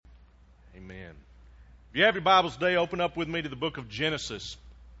Amen. If you have your Bibles today, open up with me to the book of Genesis.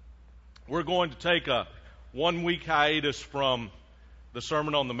 We're going to take a 1-week hiatus from the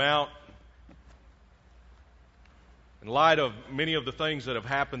Sermon on the Mount. In light of many of the things that have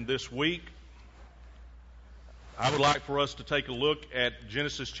happened this week, I would like for us to take a look at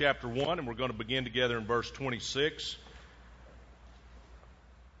Genesis chapter 1, and we're going to begin together in verse 26.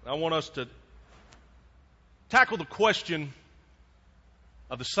 I want us to tackle the question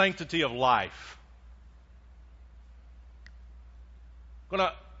of the sanctity of life. I'm going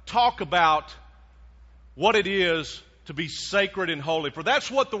to talk about what it is to be sacred and holy, for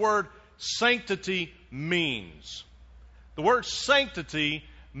that's what the word sanctity means. The word sanctity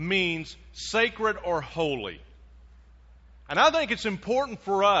means sacred or holy. And I think it's important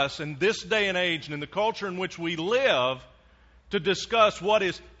for us in this day and age and in the culture in which we live to discuss what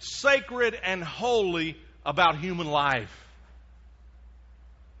is sacred and holy about human life.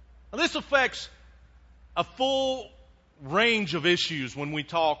 Now, this affects a full range of issues when we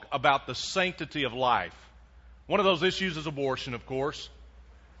talk about the sanctity of life. One of those issues is abortion, of course.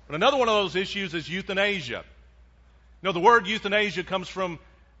 But another one of those issues is euthanasia. You know, the word euthanasia comes from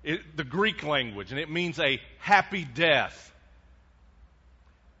the Greek language, and it means a happy death.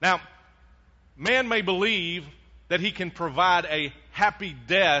 Now, man may believe that he can provide a happy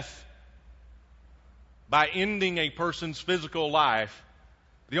death by ending a person's physical life.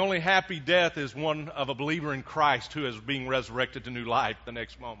 The only happy death is one of a believer in Christ who is being resurrected to new life the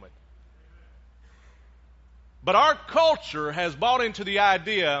next moment. But our culture has bought into the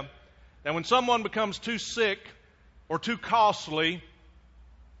idea that when someone becomes too sick or too costly,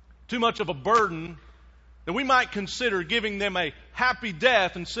 too much of a burden, that we might consider giving them a happy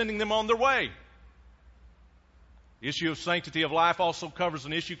death and sending them on their way. The issue of sanctity of life also covers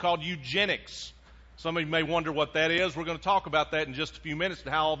an issue called eugenics. Some of you may wonder what that is. We're going to talk about that in just a few minutes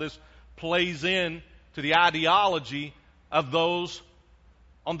and how all this plays in to the ideology of those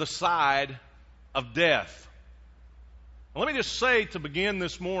on the side of death. Now, let me just say to begin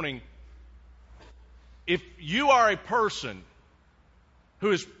this morning, if you are a person who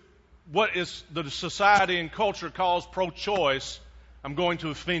is what is the society and culture calls pro-choice, I'm going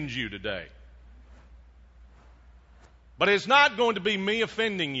to offend you today. But it's not going to be me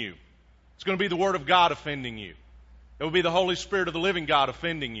offending you. It's going to be the Word of God offending you. It will be the Holy Spirit of the living God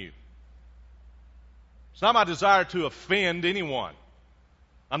offending you. It's not my desire to offend anyone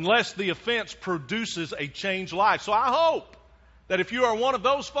unless the offense produces a changed life. So I hope that if you are one of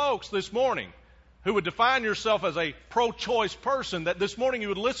those folks this morning who would define yourself as a pro-choice person, that this morning you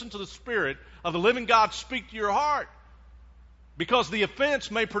would listen to the Spirit of the living God speak to your heart. Because the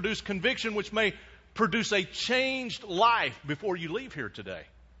offense may produce conviction, which may produce a changed life before you leave here today.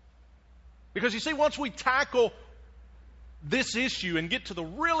 Because you see, once we tackle this issue and get to the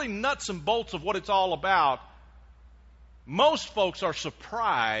really nuts and bolts of what it's all about, most folks are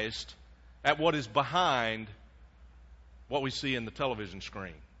surprised at what is behind what we see in the television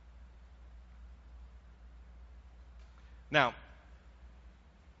screen. Now,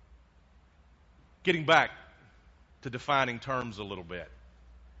 getting back to defining terms a little bit.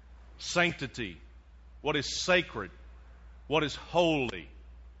 Sanctity, what is sacred, what is holy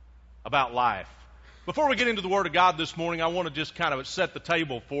about life. Before we get into the Word of God this morning, I want to just kind of set the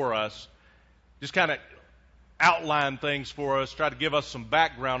table for us, just kind of outline things for us, try to give us some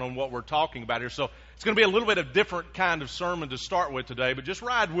background on what we're talking about here. So it's going to be a little bit of different kind of sermon to start with today, but just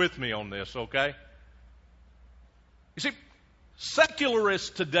ride with me on this, okay? You see, secularists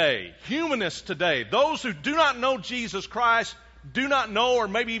today, humanists today, those who do not know Jesus Christ, do not know or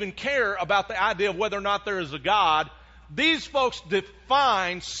maybe even care about the idea of whether or not there is a God, these folks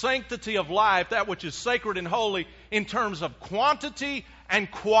define sanctity of life, that which is sacred and holy, in terms of quantity and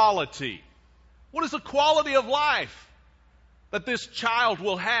quality. What is the quality of life that this child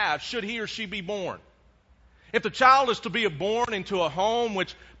will have should he or she be born? If the child is to be born into a home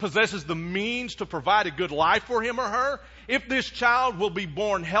which possesses the means to provide a good life for him or her, if this child will be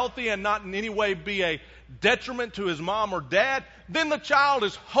born healthy and not in any way be a detriment to his mom or dad, then the child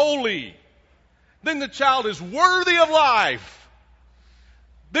is holy. Then the child is worthy of life.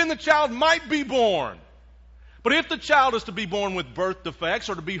 Then the child might be born. But if the child is to be born with birth defects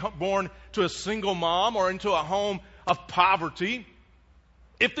or to be born to a single mom or into a home of poverty,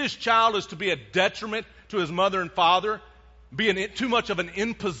 if this child is to be a detriment to his mother and father, be too much of an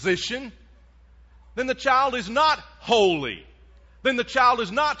imposition, then the child is not holy. Then the child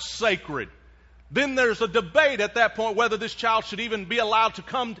is not sacred. Then there's a debate at that point whether this child should even be allowed to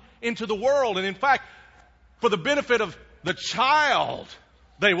come into the world. And in fact, for the benefit of the child,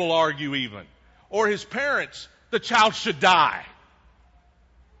 they will argue even, or his parents, the child should die.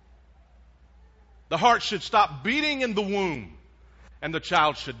 The heart should stop beating in the womb, and the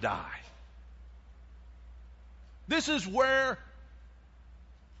child should die. This is where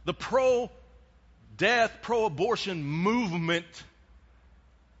the pro-death, pro-abortion movement,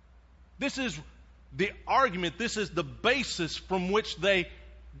 this is the argument, this is the basis from which they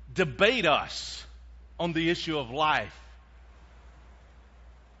debate us on the issue of life,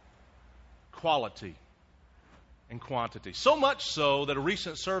 quality, and quantity. So much so that a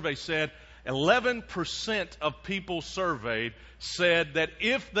recent survey said 11% of people surveyed said that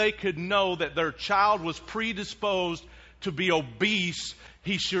if they could know that their child was predisposed to be obese,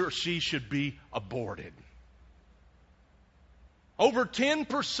 he or she should be aborted. Over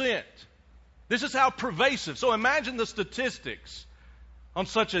 10%. This is how pervasive. So imagine the statistics on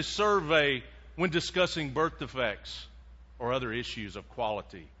such a survey when discussing birth defects or other issues of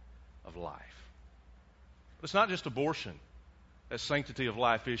quality of life. But it's not just abortion that sanctity of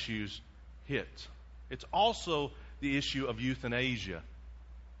life issues hit. It's also the issue of euthanasia.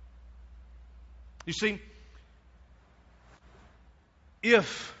 You see,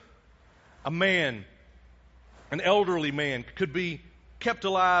 if a man, an elderly man, could be kept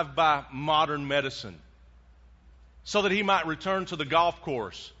alive by modern medicine so that he might return to the golf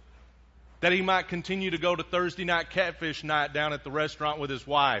course, that he might continue to go to Thursday night catfish night down at the restaurant with his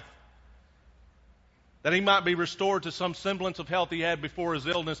wife, that he might be restored to some semblance of health he had before his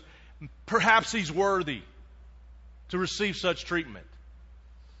illness, perhaps he's worthy to receive such treatment.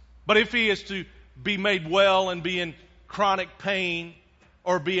 But if he is to be made well and be in chronic pain,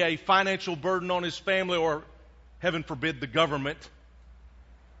 or be a financial burden on his family, or, heaven forbid, the government,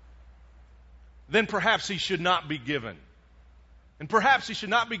 then perhaps he should not be given. And perhaps he should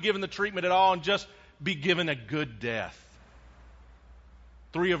not be given the treatment at all and just be given a good death.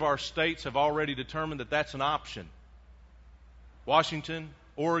 3 of our states have already determined that that's an option. Washington,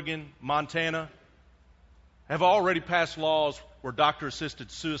 Oregon, Montana have already passed laws where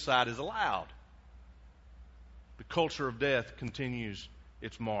doctor-assisted suicide is allowed. The culture of death continues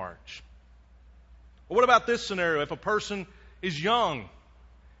its march. Well, what about this scenario? If a person is young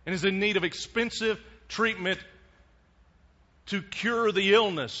and is in need of expensive treatment to cure the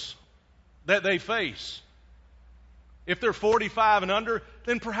illness that they face, if they're 45 and under,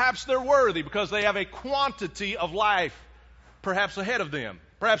 then perhaps they're worthy because they have a quantity of life perhaps ahead of them.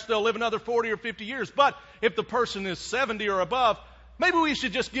 Perhaps they'll live another 40 or 50 years. But if the person is 70 or above, maybe we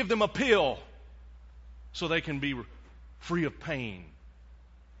should just give them a pill so they can be free of pain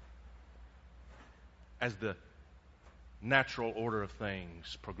as the natural order of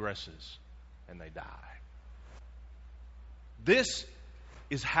things progresses and they die. This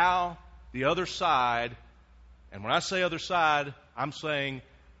is how the other side, and when I say other side, I'm saying,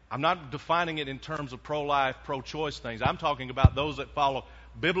 I'm not defining it in terms of pro-life, pro-choice things. I'm talking about those that follow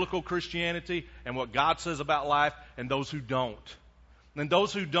biblical Christianity and what God says about life, and those who don't. And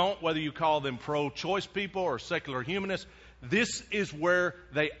those who don't, whether you call them pro-choice people or secular humanists, this is where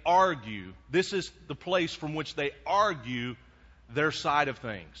they argue. This is the place from which they argue their side of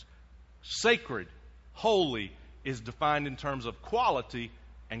things. Sacred, holy, is defined in terms of quality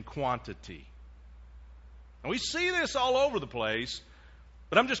and quantity. And we see this all over the place,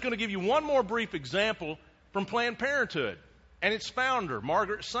 but I'm just going to give you one more brief example from Planned Parenthood and its founder,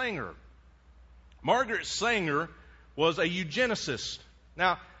 Margaret Sanger. Margaret Sanger was a eugenicist.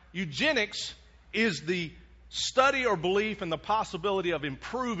 Now, eugenics is the study or belief in the possibility of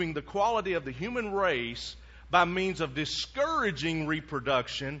improving the quality of the human race by means of discouraging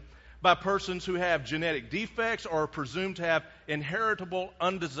reproduction by persons who have genetic defects or are presumed to have inheritable,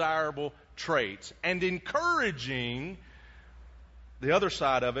 undesirable traits, and encouraging, the other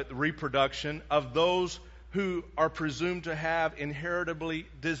side of it, the reproduction of those who are presumed to have inheritably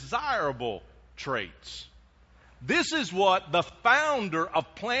desirable traits. This is what the founder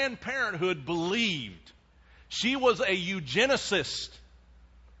of Planned Parenthood believed. She was a eugenicist,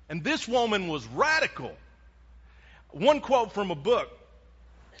 and this woman was radical. One quote from a book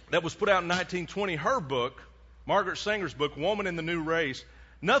that was put out in 1920, her book, Margaret Sanger's book, Woman in the New Race,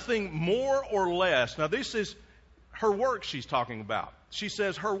 nothing more or less. Now, this is her work she's talking about. She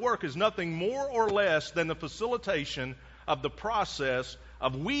says her work is nothing more or less than the facilitation of the process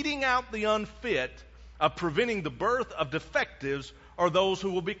of weeding out the unfit, of preventing the birth of defectives or those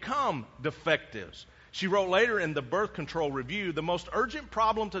who will become defectives. She wrote later in the Birth Control Review, the most urgent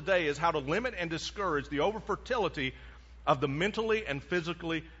problem today is how to limit and discourage the overfertility of the mentally and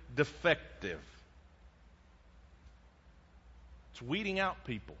physically defective. It's weeding out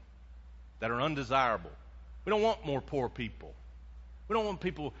people that are undesirable. We don't want more poor people. We don't want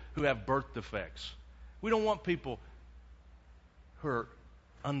people who have birth defects. We don't want people who are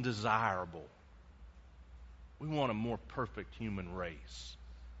undesirable. We want a more perfect human race.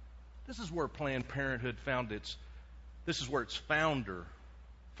 This is where Planned Parenthood this is where its founder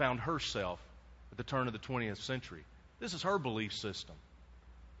found herself at the turn of the 20th century. This is her belief system.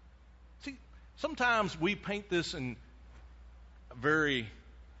 See, sometimes we paint this in very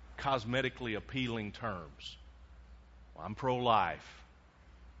cosmetically appealing terms. Well, I'm pro-life,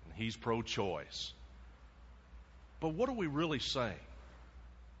 and he's pro-choice. But what are we really saying?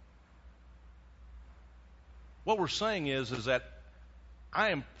 What we're saying is that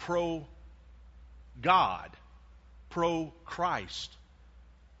I am pro-God, pro-Christ,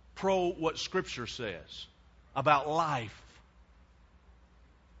 pro what Scripture says about life.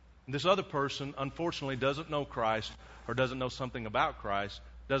 And this other person, unfortunately, doesn't know Christ or doesn't know something about Christ,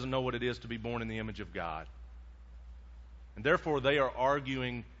 doesn't know what it is to be born in the image of God. And therefore, they are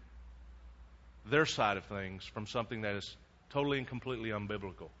arguing their side of things from something that is totally and completely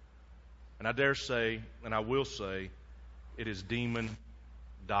unbiblical. And I dare say, and I will say, it is demon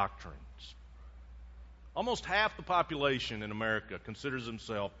doctrines. Almost half the population in America considers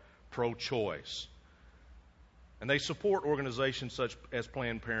themselves pro-choice. And they support organizations such as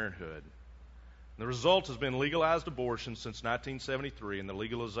Planned Parenthood. The result has been legalized abortion since 1973 and the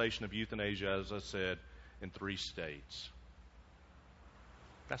legalization of euthanasia, as I said, in 3 states.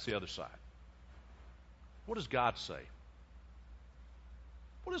 That's the other side. What does God say?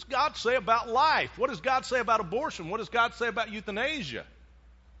 What does God say about life? What does God say about abortion? What does God say about euthanasia?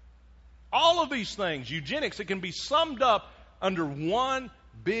 All of these things, eugenics, it can be summed up under one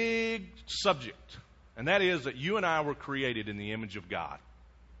big subject, and that is that you and I were created in the image of God.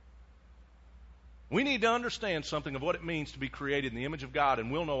 We need to understand something of what it means to be created in the image of God,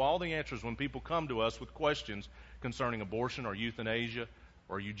 and we'll know all the answers when people come to us with questions concerning abortion or euthanasia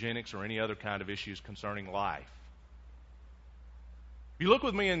or eugenics or any other kind of issues concerning life. If you look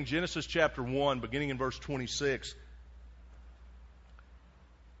with me in Genesis chapter 1, beginning in verse 26, it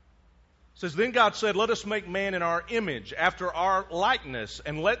says, "Then God said, let us make man in our image, after our likeness,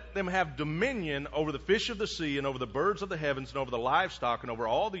 and let them have dominion over the fish of the sea, and over the birds of the heavens, and over the livestock, and over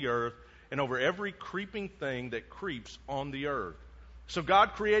all the earth, and over every creeping thing that creeps on the earth." So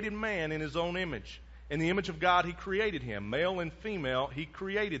God created man in his own image. In the image of God he created him. Male and female he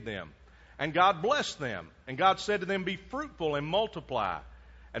created them. And God blessed them. And God said to them, "Be fruitful and multiply,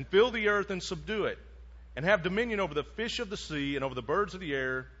 and fill the earth and subdue it, and have dominion over the fish of the sea, and over the birds of the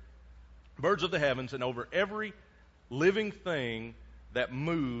air, birds of the heavens, and over every living thing that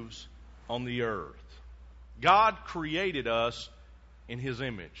moves on the earth." God created us in his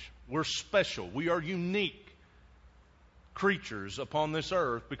image. We're special. We are unique creatures upon this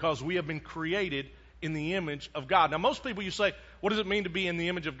earth because we have been created in the image of God. Now, most people, you say, what does it mean to be in the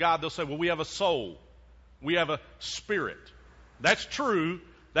image of God? They'll say, well, we have a soul. We have a spirit. That's true.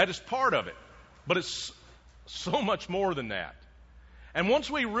 That is part of it. But it's so much more than that. And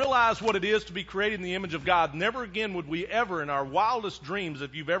once we realize what it is to be created in the image of God, never again would we ever, in our wildest dreams,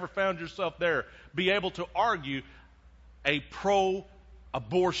 if you've ever found yourself there, be able to argue a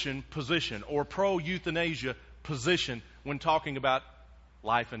pro-abortion position or pro-euthanasia position when talking about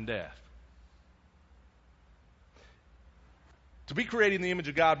life and death. To be created in the image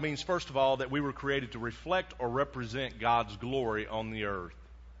of God means, first of all, that we were created to reflect or represent God's glory on the earth.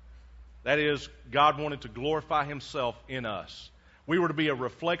 That is, God wanted to glorify himself in us. We were to be a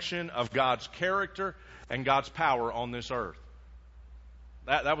reflection of God's character and God's power on this earth.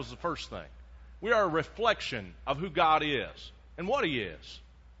 That was the first thing. We are a reflection of who God is and what he is.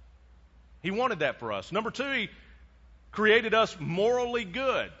 He wanted that for us. Number two, he created us morally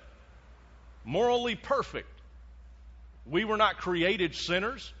good, morally perfect. We were not created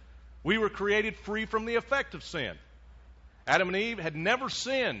sinners. We were created free from the effect of sin. Adam and Eve had never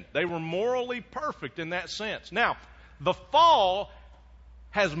sinned. They were morally perfect in that sense. Now, the fall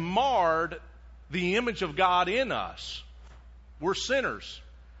has marred the image of God in us. We're sinners.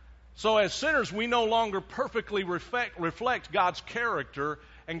 So as sinners, we no longer perfectly reflect God's character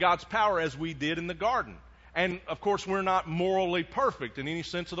and God's power as we did in the garden. And, of course, we're not morally perfect in any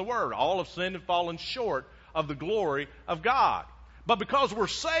sense of the word. All have sinned and fallen short of the glory of God. But because we're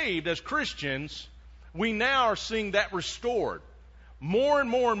saved as Christians, we now are seeing that restored. More and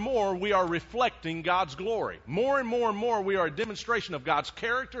more and more, we are reflecting God's glory. More and more, we are a demonstration of God's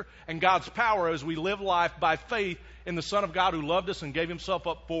character and God's power as we live life by faith in the Son of God who loved us and gave himself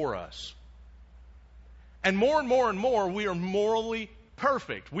up for us. And more, we are morally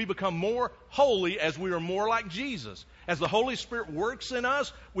perfect. We become more holy as we are more like Jesus. As the Holy Spirit works in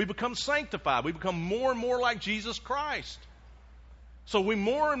us, we become sanctified. We become more and more like Jesus Christ. So we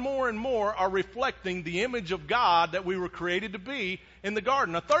more and more and more are reflecting the image of God that we were created to be in the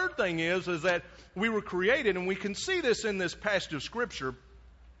garden. The third thing is that we were created, and we can see this in this passage of Scripture,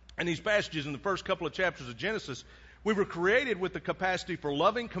 and these passages in the first couple of chapters of Genesis. We were created with the capacity for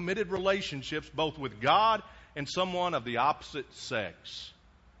loving, committed relationships, both with God and someone of the opposite sex.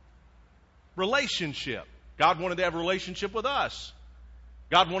 Relationship. God wanted to have a relationship with us.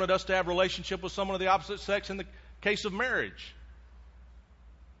 God wanted us to have a relationship with someone of the opposite sex in the case of marriage.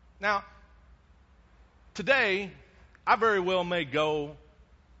 Now, today, I very well may go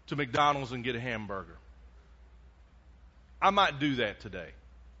to McDonald's and get a hamburger. I might do that today.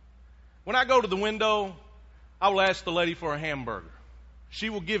 When I go to the window, I will ask the lady for a hamburger. She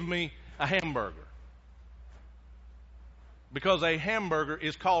will give me a hamburger. Because a hamburger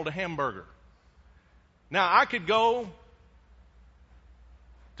is called a hamburger. Now, I could go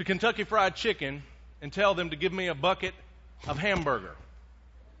to Kentucky Fried Chicken and tell them to give me a bucket of hamburger.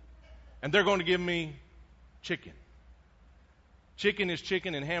 And they're going to give me chicken. Chicken is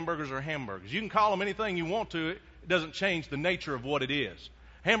chicken and hamburgers are hamburgers. You can call them anything you want to. It doesn't change the nature of what it is.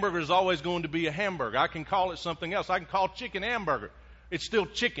 Hamburger is always going to be a hamburger. I can call it something else. I can call chicken hamburger. It's still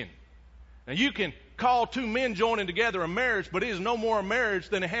chicken. Now, you can call two men joining together a marriage, but it is no more a marriage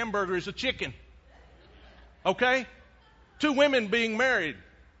than a hamburger is a chicken. Okay? Two women being married.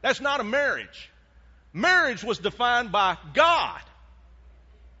 That's not a marriage. Marriage was defined by God,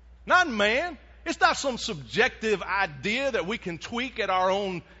 not man. It's not some subjective idea that we can tweak at our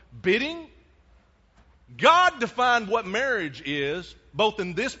own bidding. God defined what marriage is, both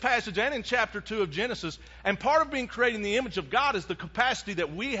in this passage and in chapter 2 of Genesis. And part of being created in the image of God is the capacity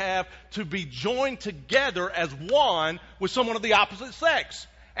that we have to be joined together as one with someone of the opposite sex.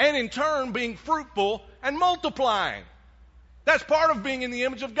 And in turn, being fruitful and multiplying. That's part of being in the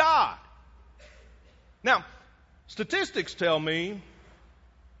image of God. Now, statistics tell me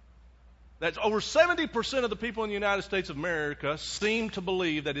that over 70% of the people in the United States of America seem to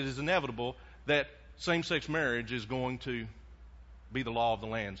believe that it is inevitable that same-sex marriage is going to be the law of the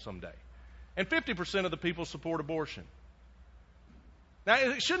land someday. And 50% of the people support abortion. Now,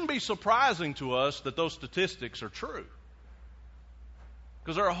 it shouldn't be surprising to us that those statistics are true.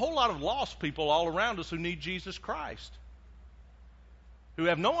 Because there are a whole lot of lost people all around us who need Jesus Christ, who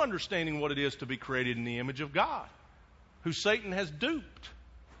have no understanding what it is to be created in the image of God, who Satan has duped.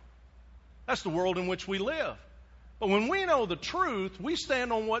 That's the world in which we live. But when we know the truth, we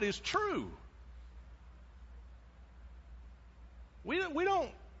stand on what is true. We don't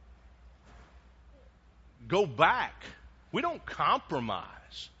go back. We don't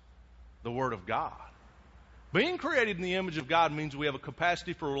compromise the Word of God. Being created in the image of God means we have a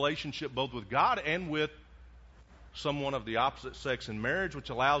capacity for a relationship both with God and with someone of the opposite sex in marriage, which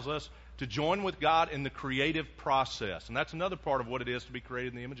allows us to join with God in the creative process. And that's another part of what it is to be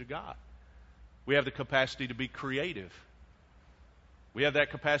created in the image of God. We have the capacity to be creative. We have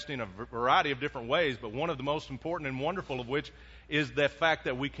that capacity in a variety of different ways, but one of the most important and wonderful of which is the fact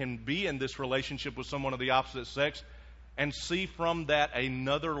that we can be in this relationship with someone of the opposite sex and see from that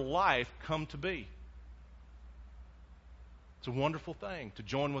another life come to be. It's a wonderful thing to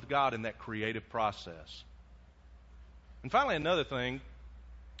join with God in that creative process. And finally, another thing,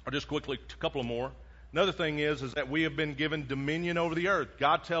 or just quickly, a couple more. Another thing is that we have been given dominion over the earth.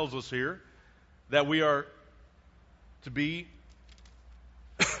 God tells us here that we are to be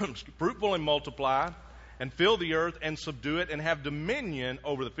fruitful and multiply and fill the earth and subdue it and have dominion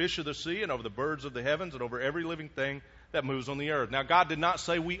over the fish of the sea and over the birds of the heavens and over every living thing that moves on the earth. Now, God did not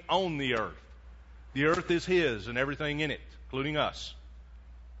say we own the earth. The earth is His and everything in it, including us.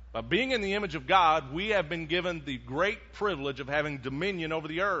 By being in the image of God, we have been given the great privilege of having dominion over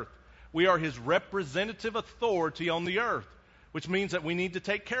the earth. We are His representative authority on the earth, which means that we need to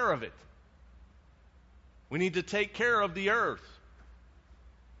take care of it. We need to take care of the earth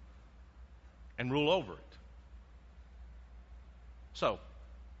and rule over it. So,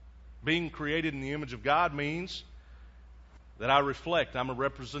 being created in the image of God means that I reflect. I'm a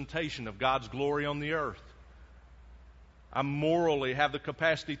representation of God's glory on the earth. I morally have the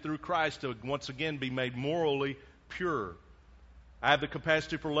capacity through Christ to once again be made morally pure. I have the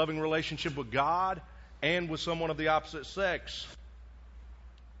capacity for loving relationship with God and with someone of the opposite sex.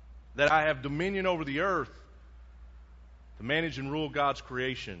 That I have dominion over the earth to manage and rule God's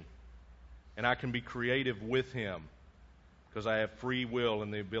creation. And I can be creative with Him because I have free will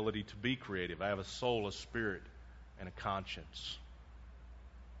and the ability to be creative. I have a soul, a spirit, and a conscience.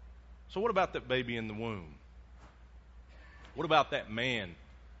 So what about that baby in the womb? What about that man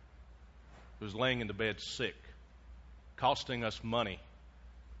who's laying in the bed sick, costing us money,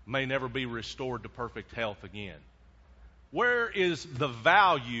 may never be restored to perfect health again? Where is the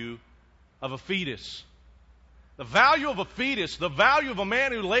value of a fetus? The value of a fetus, the value of a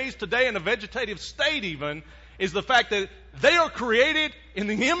man who lays today in a vegetative state even, is the fact that they are created in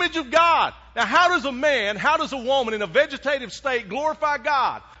the image of God. Now, how does a man, how does a woman in a vegetative state glorify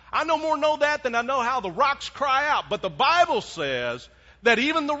God? I no more know that than I know how the rocks cry out. But the Bible says that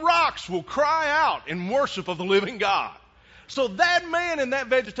even the rocks will cry out in worship of the living God. So that man in that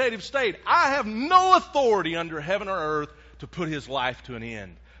vegetative state, I have no authority under heaven or earth to put his life to an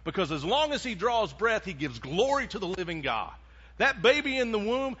end. Because as long as he draws breath, he gives glory to the living God. That baby in the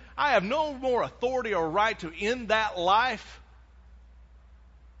womb, I have no more authority or right to end that life.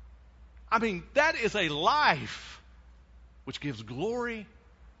 I mean, that is a life which gives glory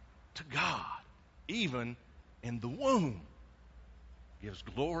to God. Even in the womb, gives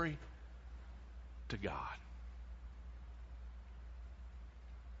glory to God.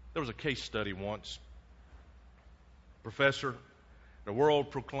 There was a case study once. A professor at a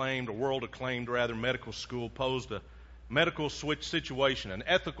world-acclaimed medical school posed a medical switch situation, an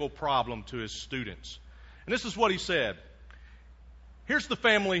ethical problem to his students. And this is what he said. Here's the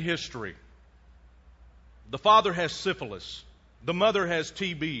family history. The father has syphilis. The mother has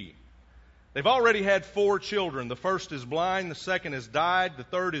TB. They've already had 4 children. The first is blind, the second has died, the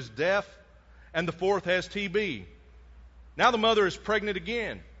third is deaf, and the fourth has TB. Now the mother is pregnant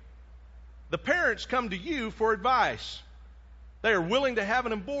again. The parents come to you for advice. They are willing to have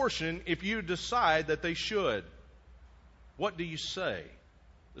an abortion if you decide that they should. What do you say?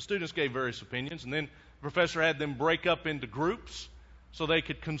 The students gave various opinions, and then the professor had them break up into groups so they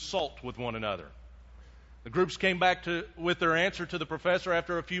could consult with one another. The groups came back with their answer to the professor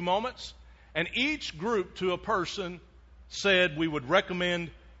after a few moments, and each group to a person said, we would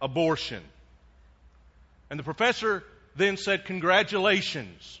recommend abortion. And the professor then said,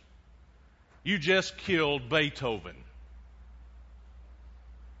 congratulations, you just killed Beethoven.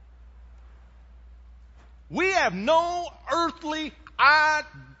 We have no earthly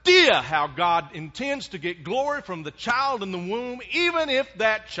idea how God intends to get glory from the child in the womb, even if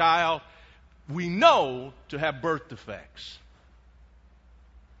that child we know to have birth defects.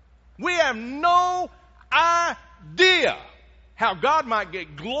 We have no idea how God might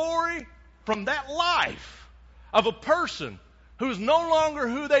get glory from that life of a person who's no longer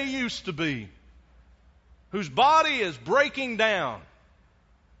who they used to be, whose body is breaking down,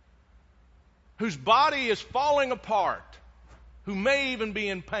 whose body is falling apart, who may even be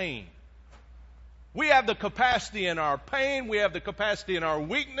in pain. We have the capacity in our pain, we have the capacity in our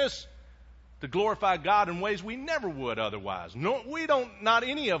weakness to glorify God in ways we never would otherwise. No, not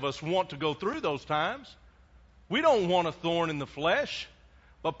any of us want to go through those times. We don't want a thorn in the flesh.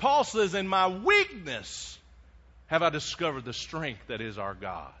 But Paul says, in my weakness have I discovered the strength that is our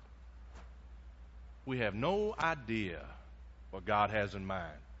God. We have no idea what God has in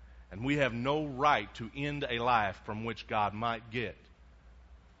mind. And we have no right to end a life from which God might get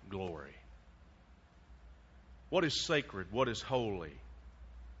glory. What is sacred? What is holy?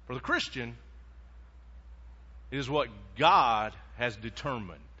 For the Christian, it is what God has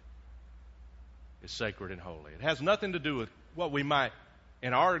determined is sacred and holy. It has nothing to do with what we might,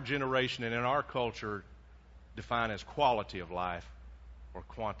 in our generation and in our culture, define as quality of life or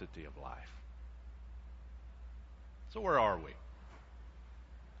quantity of life. So where are we?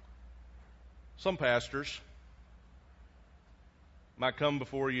 Some pastors might come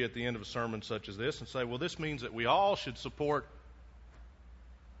before you at the end of a sermon such as this and say, well, this means that we all should support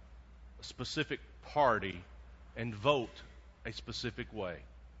a specific party and vote a specific way.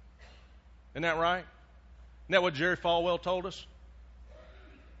 Isn't that right? Isn't that what Jerry Falwell told us?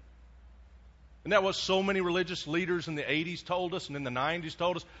 Isn't that what so many religious leaders in the 80s told us and in the 90s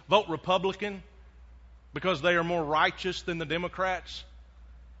told us? Vote Republican because they are more righteous than the Democrats.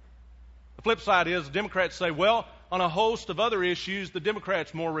 The flip side is the Democrats say, well, on a host of other issues, the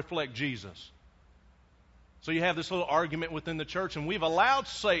Democrats more reflect Jesus. So you have this little argument within the church, and we've allowed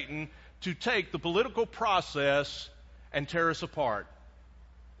Satan to take the political process and tear us apart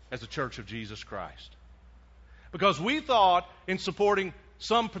as the Church of Jesus Christ. Because we thought in supporting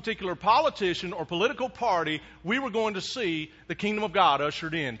some particular politician or political party, we were going to see the kingdom of God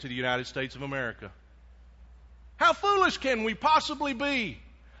ushered into the United States of America. How foolish can we possibly be?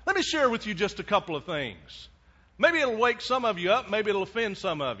 Let me share with you just a couple of things. Maybe it'll wake some of you up. Maybe it'll offend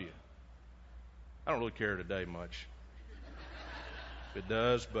some of you. I don't really care today much if it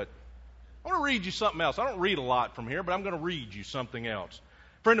does, but I want to read you something else. I don't read a lot from here, but I'm going to read you something else.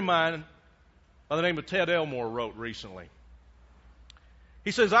 A friend of mine by the name of Ted Elmore wrote recently. He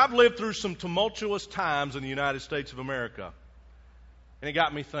says, I've lived through some tumultuous times in the United States of America, and it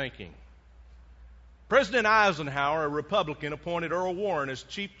got me thinking. President Eisenhower, a Republican, appointed Earl Warren as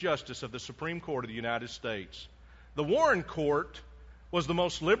Chief Justice of the Supreme Court of the United States. The Warren Court was the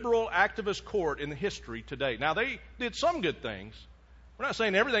most liberal activist court in the history to date. Now, they did some good things. We're not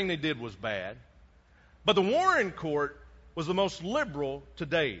saying everything they did was bad. But the Warren Court was the most liberal to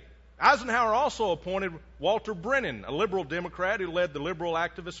date. Eisenhower also appointed Walter Brennan, a liberal Democrat who led the liberal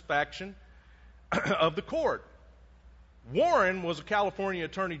activist faction of the court. Warren was a California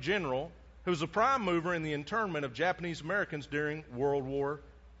Attorney General who was a prime mover in the internment of Japanese Americans during World War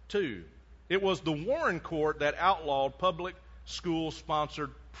II. It was the Warren Court that outlawed public school-sponsored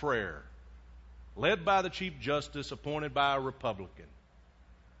prayer, led by the Chief Justice appointed by a Republican.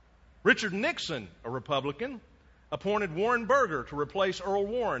 Richard Nixon, a Republican, appointed Warren Burger to replace Earl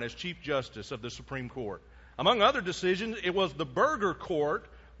Warren as Chief Justice of the Supreme Court. Among other decisions, it was the Burger Court,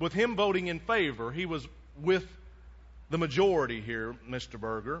 with him voting in favor, he was with the majority here, Mr.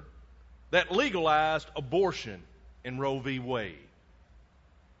 Burger, that legalized abortion in Roe v. Wade.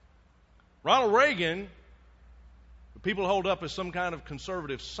 Ronald Reagan, who people hold up as some kind of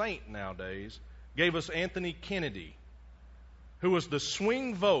conservative saint nowadays, gave us Anthony Kennedy, who was the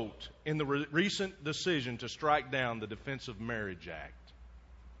swing vote in the recent decision to strike down the Defense of Marriage Act.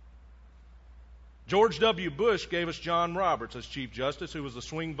 George W. Bush gave us John Roberts as Chief Justice, who was the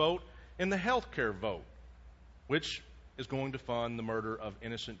swing vote in the health care vote, which is going to fund the murder of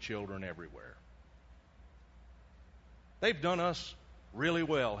innocent children everywhere. They've done us really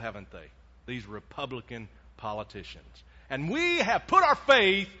well, haven't they? These Republican politicians. And we have put our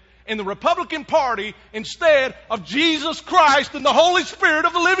faith in the Republican Party instead of Jesus Christ and the Holy Spirit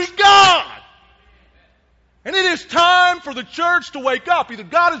of the living God. And it is time for the church to wake up. Either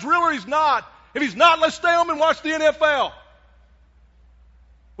God is real or He's not. If He's not, let's stay home and watch the NFL.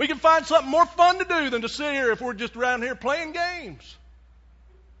 We can find something more fun to do than to sit here if we're just around here playing games.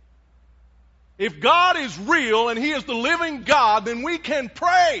 If God is real and He is the living God, then we can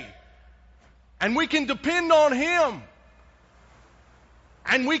pray. And we can depend on Him.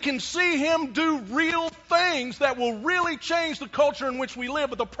 And we can see Him do real things that will really change the culture in which we live.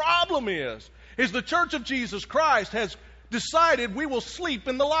 But the problem is the Church of Jesus Christ has decided we will sleep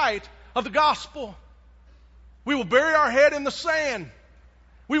in the light of the gospel. We will bury our head in the sand.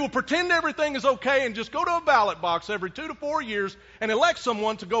 We will pretend everything is okay and just go to a ballot box every 2 to 4 years and elect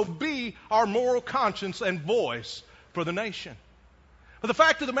someone to go be our moral conscience and voice for the nation. But the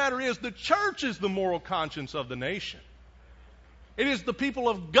fact of the matter is, the church is the moral conscience of the nation. It is the people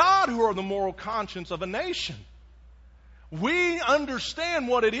of God who are the moral conscience of a nation. We understand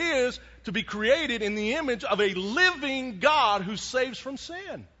what it is to be created in the image of a living God who saves from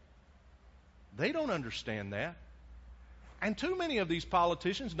sin. They don't understand that. And too many of these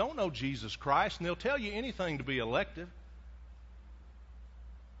politicians don't know Jesus Christ, and they'll tell you anything to be elected.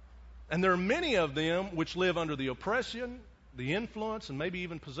 And there are many of them which live under the oppression, the influence, and maybe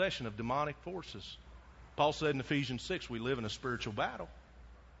even possession of demonic forces. Paul said in Ephesians 6, we live in a spiritual battle.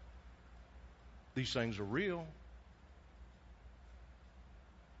 These things are real.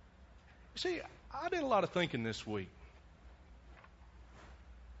 You see, I did a lot of thinking this week.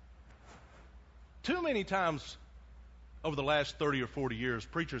 Too many times over the last 30 or 40 years,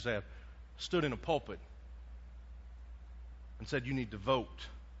 preachers have stood in a pulpit and said, you need to vote.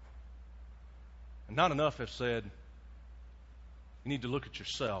 And not enough have said, you need to look at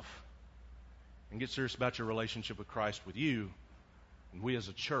yourself and get serious about your relationship with Christ with you. And we as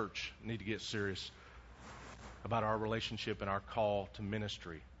a church need to get serious about our relationship and our call to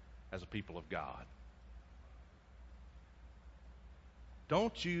ministry as a people of God.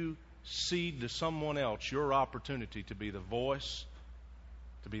 Don't you cede to someone else your opportunity to be the voice,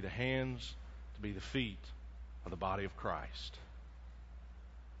 to be the hands, to be the feet of the body of Christ.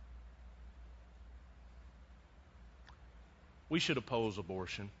 We should oppose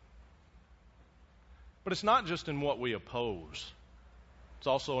abortion. But it's not just in what we oppose. It's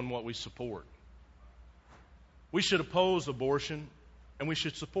also in what we support. We should oppose abortion, and we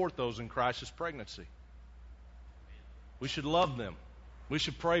should support those in crisis pregnancy. We should love them. We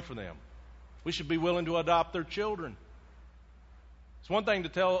should pray for them. We should be willing to adopt their children. It's one thing to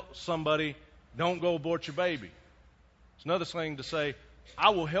tell somebody, don't go abort your baby. It's another thing to say,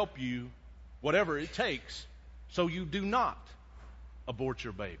 I will help you whatever it takes so you do not abort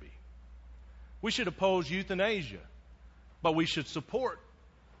your baby. We should oppose euthanasia, but we should support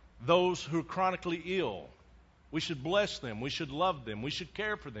those who are chronically ill. We should bless them. We should love them. We should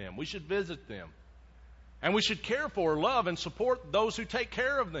care for them. We should visit them. And we should care for, love, and support those who take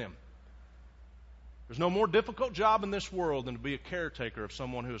care of them. There's no more difficult job in this world than to be a caretaker of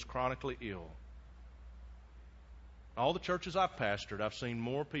someone who is chronically ill. All the churches I've pastored, I've seen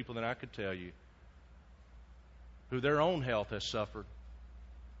more people than I could tell you who their own health has suffered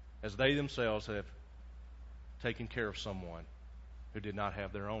as they themselves have taken care of someone who did not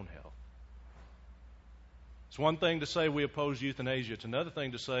have their own health. It's one thing to say we oppose euthanasia. It's another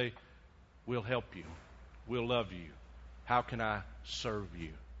thing to say we'll help you. We'll love you. How can I serve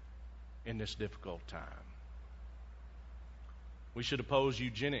you in this difficult time? We should oppose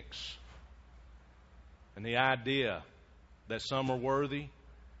eugenics and the idea that some are worthy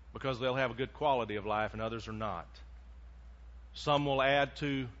because they'll have a good quality of life and others are not. Some will add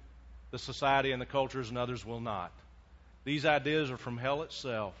to the society and the cultures and others will not. These ideas are from hell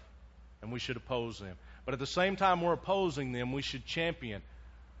itself, and we should oppose them. But at the same time we're opposing them, we should champion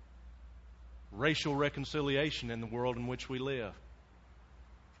racial reconciliation in the world in which we live.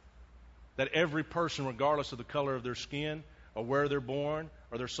 That every person, regardless of the color of their skin or where they're born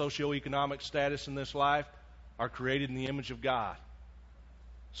or their socioeconomic status in this life, are created in the image of God.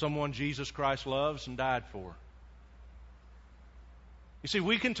 Someone Jesus Christ loves and died for. You see,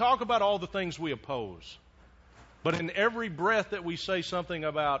 we can talk about all the things we oppose, but in every breath that we say something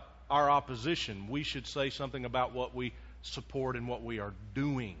about our opposition, we should say something about what we support and what we are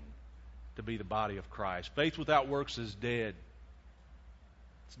doing to be the body of Christ. Faith without works is dead.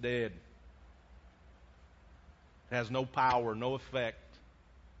 It's dead. It has no power, no effect,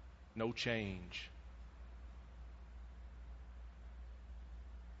 no change.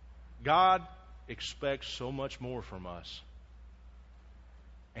 God expects so much more from us,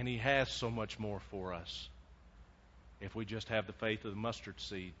 and He has so much more for us if we just have the faith of the mustard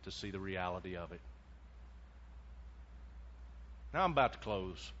seed to see the reality of it. Now I'm about to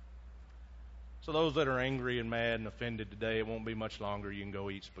close. So those that are angry and mad and offended today, it won't be much longer. You can go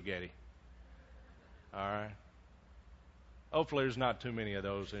eat spaghetti. All right? Hopefully there's not too many of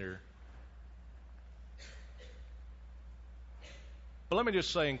those here. But let me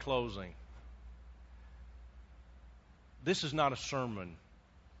just say in closing, this is not a sermon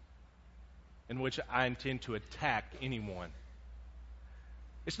in which I intend to attack anyone.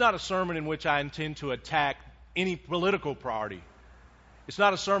 It's not a sermon in which I intend to attack any political party. It's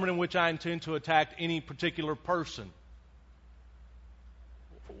not a sermon in which I intend to attack any particular person.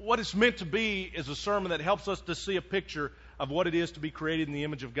 What it's meant to be is a sermon that helps us to see a picture of what it is to be created in the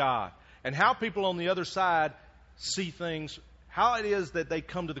image of God and how people on the other side see things, how it is that they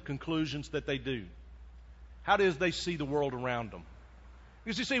come to the conclusions that they do, how it is they see the world around them.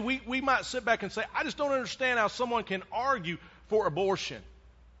 Because you see, we might sit back and say, I just don't understand how someone can argue for abortion.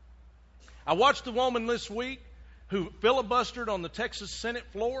 I watched a woman this week who filibustered on the Texas Senate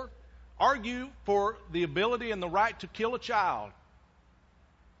floor argue for the ability and the right to kill a child.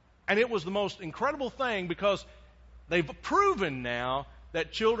 And it was the most incredible thing because they've proven now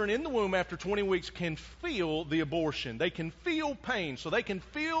that children in the womb after 20 weeks can feel the abortion. They can feel pain. So they can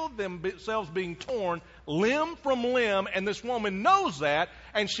feel themselves being torn limb from limb. And this woman knows that.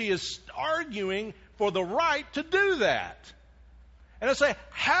 And she is arguing for the right to do that. And I say,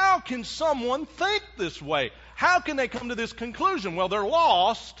 how can someone think this way? How can they come to this conclusion? Well, they're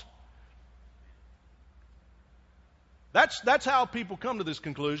lost. That's how people come to this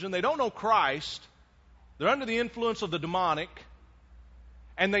conclusion. They don't know Christ. They're under the influence of the demonic.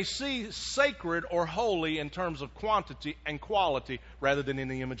 And they see sacred or holy in terms of quantity and quality rather than in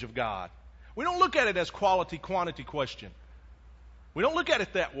the image of God. We don't look at it as quality-quantity question. We don't look at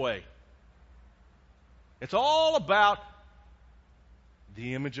it that way. It's all about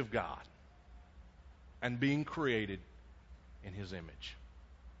the image of God and being created in His image.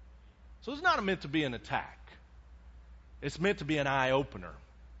 So it's not meant to be an attack. It's meant to be an eye-opener.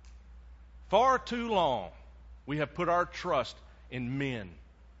 Far too long we have put our trust in men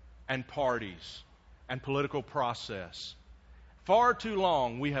and parties and political process. Far too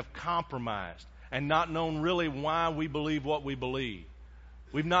long we have compromised and not known really why we believe what we believe.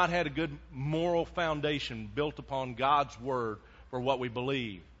 We've not had a good moral foundation built upon God's Word for what we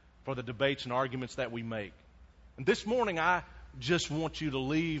believe, for the debates and arguments that we make. And this morning I just want you to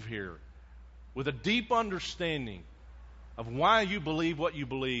leave here with a deep understanding of why you believe what you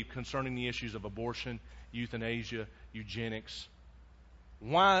believe concerning the issues of abortion, euthanasia, eugenics.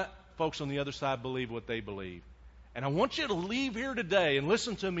 Why folks on the other side believe what they believe. And I want you to leave here today and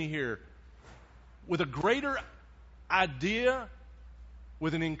listen to me here with a greater idea,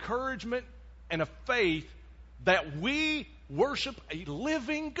 with an encouragement and a faith that we worship a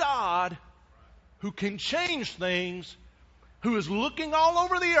living God who can change things, who is looking all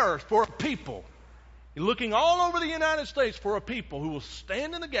over the earth for a people. He's looking all over the United States for a people who will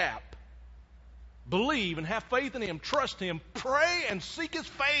stand in the gap, believe and have faith in Him, trust Him, pray and seek His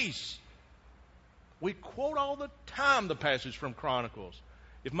face. We quote all the time the passage from Chronicles.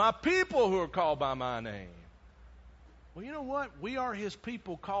 If my people who are called by my name Well, you know what? We are His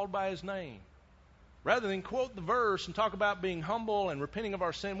people called by His name. Rather than quote the verse and talk about being humble and repenting of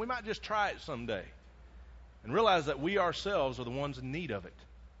our sin, we might just try it someday and realize that we ourselves are the ones in need of it.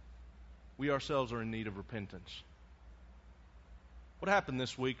 We ourselves are in need of repentance. What happened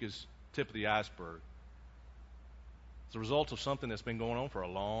this week is tip of the iceberg. It's the result of something that's been going on for a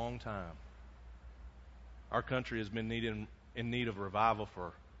long time. Our country has been in need of revival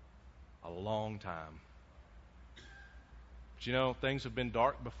for a long time. But you know, things have been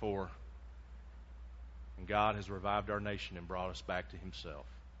dark before, and God has revived our nation and brought us back to Himself.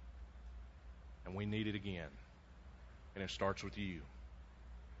 And we need it again. And it starts with you.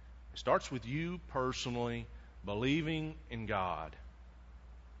 It starts with you personally believing in God.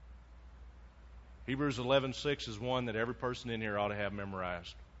 Hebrews 11:6 is one that every person in here ought to have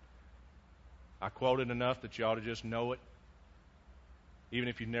memorized. I quote it enough that you ought to just know it, even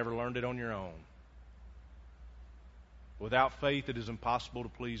if you've never learned it on your own. Without faith, it is impossible to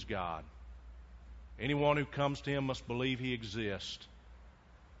please God. Anyone who comes to Him must believe He exists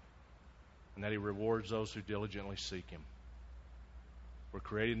and that He rewards those who diligently seek Him. We're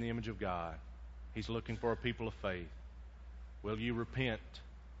created in the image of God. He's looking for a people of faith. Will you repent?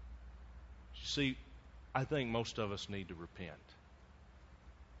 See, I think most of us need to repent.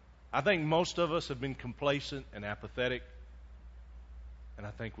 I think most of us have been complacent and apathetic, and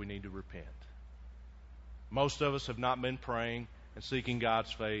I think we need to repent. Most of us have not been praying and seeking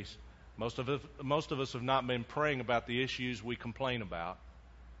God's face. Most of us have not been praying about the issues we complain about,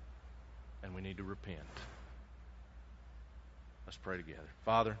 and we need to repent. Let's pray together.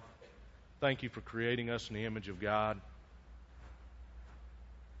 Father, thank You for creating us in the image of God.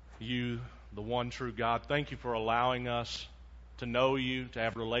 You, the one true God, thank You for allowing us to know You, to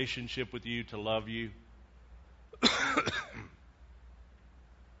have a relationship with You, to love You.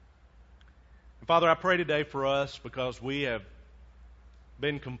 And Father, I pray today for us because we have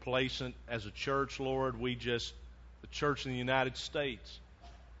been complacent as a church, Lord. The church in the United States,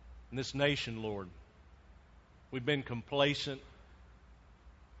 in this nation, Lord. We've been complacent.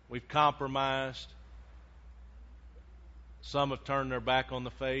 We've compromised. Some have turned their back on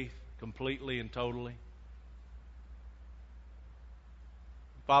the faith completely and totally.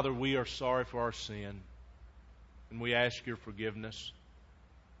 Father, we are sorry for our sin, and we ask Your forgiveness.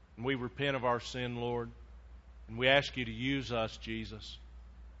 And we repent of our sin, Lord, and we ask You to use us, Jesus.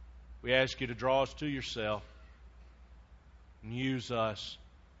 We ask You to draw us to Yourself and use us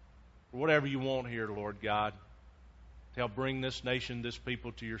for whatever You want here, Lord God, to help bring this nation, this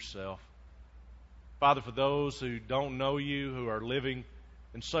people to Yourself. Father, for those who don't know You, who are living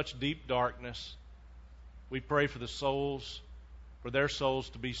in such deep darkness, we pray for the souls, for their souls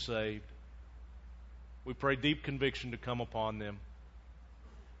to be saved. We pray deep conviction to come upon them.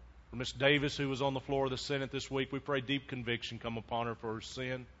 For Miss Davis, who was on the floor of the Senate this week, we pray deep conviction come upon her for her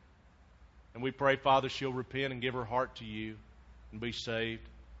sin. And we pray, Father, she'll repent and give her heart to You and be saved.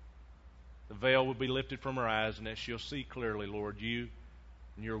 The veil will be lifted from her eyes, and that she'll see clearly, Lord, You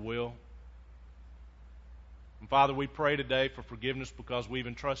and Your will. And Father, we pray today for forgiveness because we've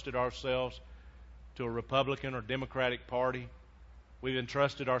entrusted ourselves to a Republican or Democratic Party. We've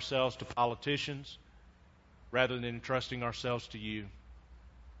entrusted ourselves to politicians rather than entrusting ourselves to You.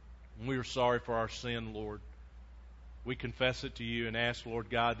 And we are sorry for our sin, Lord. We confess it to You and ask, Lord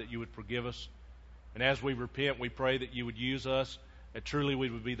God, that You would forgive us. And as we repent, we pray that You would use us, that truly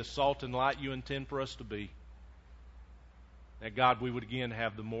we would be the salt and light You intend for us to be. That, God, we would again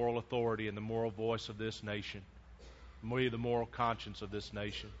have the moral authority and the moral voice of this nation. We the moral conscience of this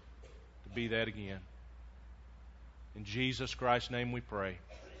nation to be that again. In Jesus Christ's name we pray.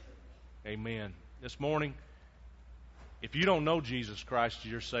 Amen. This morning, if you don't know Jesus Christ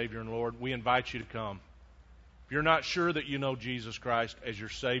as your Savior and Lord, we invite you to come. If you're not sure that you know Jesus Christ as your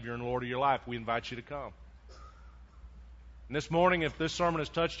Savior and Lord of your life, we invite you to come. And this morning, if this sermon has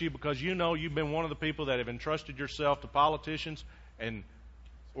touched you because you know you've been one of the people that have entrusted yourself to politicians and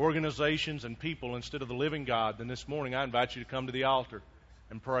organizations and people instead of the living God, then this morning I invite you to come to the altar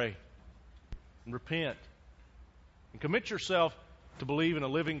and pray and repent and commit yourself to believe in a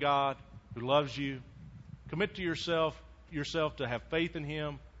living God who loves you. Commit to yourself to have faith in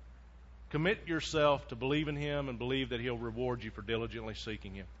Him. Commit yourself to believe in Him and believe that He'll reward you for diligently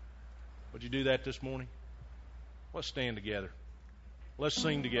seeking Him. Would you do that this morning? Let's stand together. Let's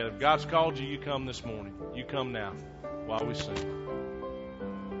sing together. If God's called you, you come this morning. You come now while we sing.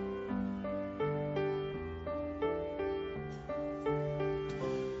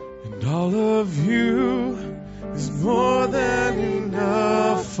 And all of You is more than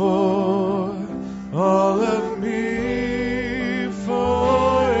enough for all of me,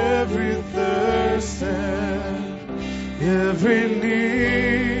 for every thirst and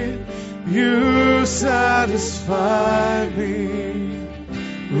satisfy me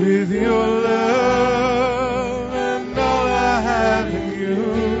with your love, and all I have in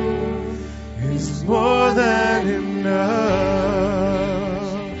you is more than enough.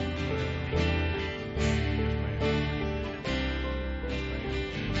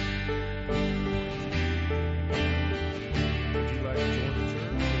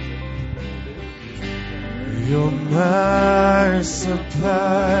 You're my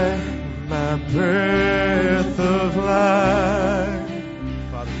supply, my breath of life.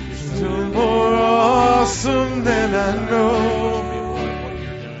 Still more awesome than I know.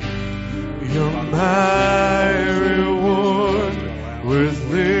 You're my reward, worth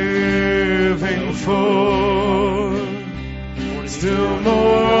living for. Still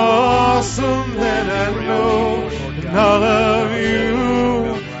more awesome than I know. And all of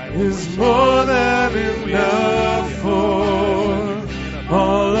you is more than enough for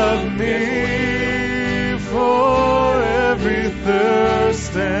all of me, for every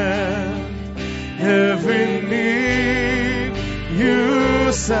thirst and every need.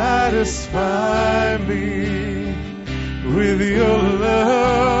 You satisfy me with your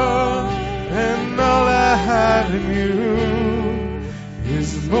love, and all I have in you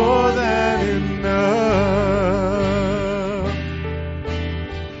is more than enough.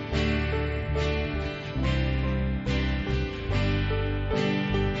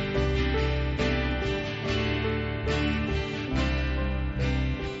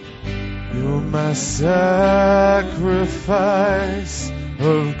 You're my sacrifice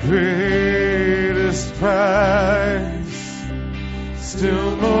of greatest price,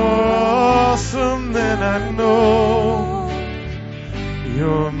 still more awesome than I know.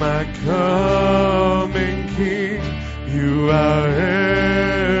 You're my coming King, you are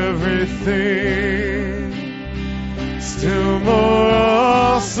everything, still more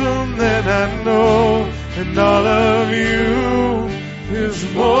awesome than I know, and all of you is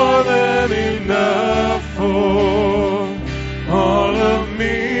more than enough for all of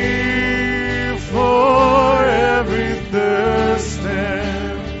me, for every thirst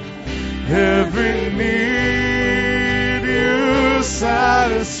and every need. You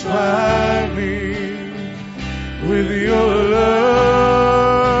satisfy me with your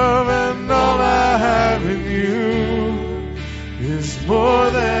love, and all I have in you is more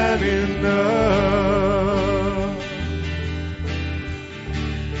than enough.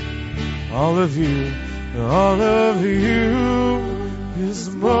 All of you is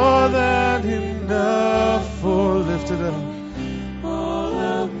more than enough for. Lift it up. All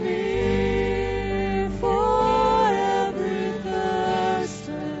of me, for every thirst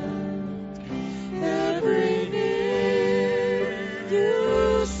and every need.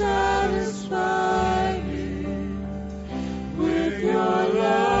 You satisfy me with your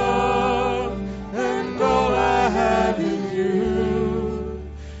love, and all I have in you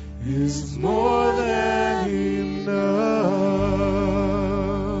is more than enough.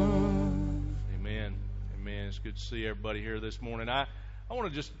 Amen. Amen. It's good to see everybody here this morning. I want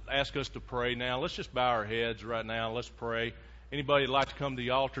to just ask us to pray now. Let's just bow our heads right now. Let's pray. Anybody would like to come to the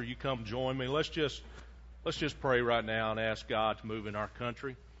altar, you come join me. Let's just pray right now and ask God to move in our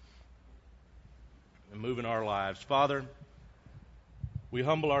country and move in our lives. Father, we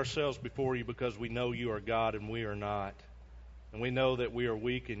humble ourselves before you because we know you are God and we are not. And we know that we are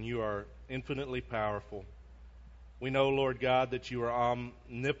weak and you are infinitely powerful. We know, Lord God, that you are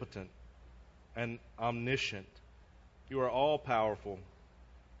omnipotent and omniscient. You are all-powerful.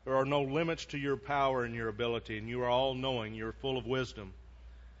 There are no limits to your power and your ability, and you are all-knowing. You are full of wisdom.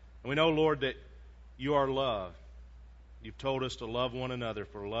 And we know, Lord, that you are love. You've told us to love one another,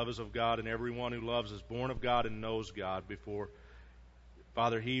 for love is of God, and everyone who loves is born of God and knows God before.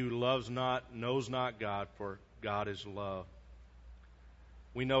 Father, he who loves not knows not God, for God is love.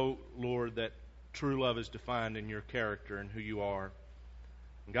 We know, Lord, that true love is defined in your character and who you are.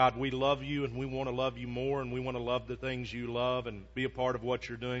 And God, we love you and we want to love you more, and we want to love the things you love and be a part of what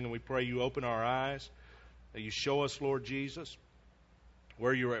you're doing. And we pray you open our eyes, that you show us, Lord Jesus,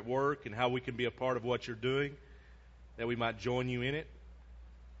 where you're at work and how we can be a part of what you're doing, that we might join you in it.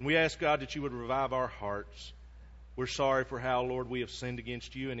 And we ask, God, that you would revive our hearts. We're sorry for how, Lord, we have sinned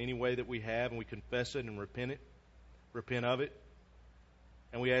against you in any way that we have, and we confess it and repent of it.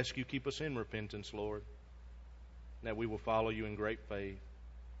 And we ask you keep us in repentance, Lord, and that we will follow you in great faith.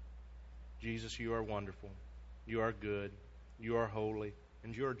 Jesus, you are wonderful. You are good. You are holy.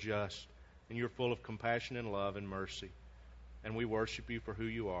 And you are just. And you're full of compassion and love and mercy. And we worship you for who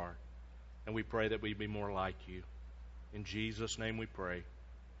you are. And we pray that we be more like you. In Jesus' name we pray.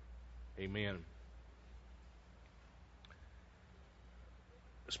 Amen.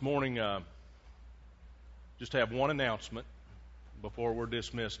 This morning, just have one announcement before we're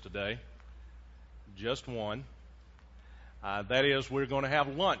dismissed today. Just one. That is, we're going to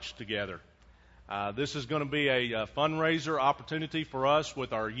have lunch together. This is going to be a fundraiser opportunity for us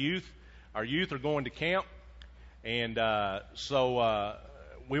with our youth. Our youth are going to camp, and so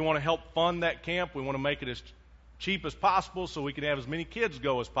we want to help fund that camp. We want to make it as cheap as possible so we can have as many kids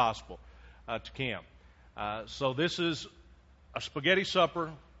go as possible to camp. So this is a spaghetti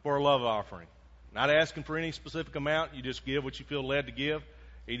supper for a love offering. Not asking for any specific amount. You just give what you feel led to give.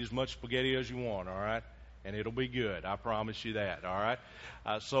 Eat as much spaghetti as you want, all right? And it'll be good. I promise you that, all right?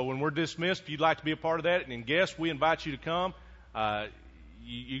 So when we're dismissed, if you'd like to be a part of that, and guests, we invite you to come.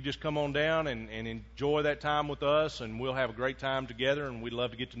 You just come on down and enjoy that time with us, and we'll have a great time together, and we'd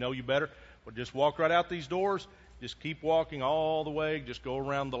love to get to know you better. But just walk right out these doors. Just keep walking all the way. Just go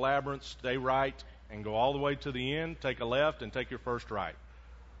around the labyrinth, stay right, and go all the way to the end. Take a left and take your first right.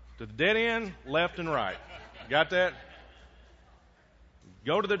 To the dead end, left and right. Got that?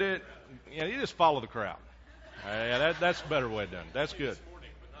 Go to the dead. Yeah, you just follow the crowd. That's a better way done. That's good.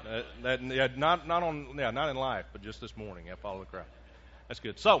 Not in life, but just this morning. Yeah, follow the crowd. That's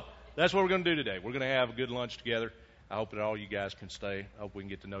good. So that's what we're going to do today. We're going to have a good lunch together. I hope that all you guys can stay. I hope we can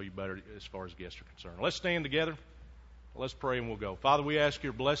get to know you better as far as guests are concerned. Let's stand together. Let's pray and we'll go. Father, we ask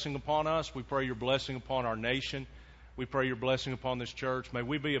your blessing upon us. We pray your blessing upon our nation. We pray your blessing upon this church. May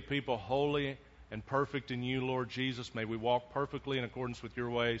we be a people holy and perfect in you, Lord Jesus. May we walk perfectly in accordance with your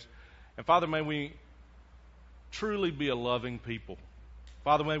ways. And Father, may we truly be a loving people.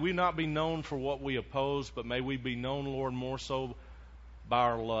 Father, may we not be known for what we oppose, but may we be known, Lord, more so by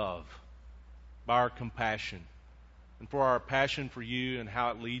our love, by our compassion, and for our passion for you and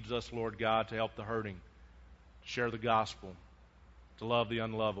how it leads us, Lord God, to help the hurting, to share the gospel, to love the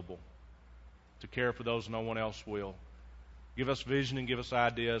unlovable, to care for those no one else will. Give us vision and give us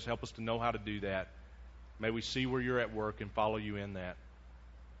ideas. Help us to know how to do that. May we see where you're at work and follow you in that.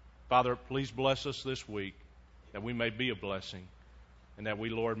 Father, please bless us this week that we may be a blessing and that we,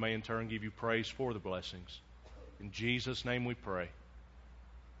 Lord, may in turn give you praise for the blessings. In Jesus' name we pray.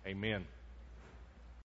 Amen.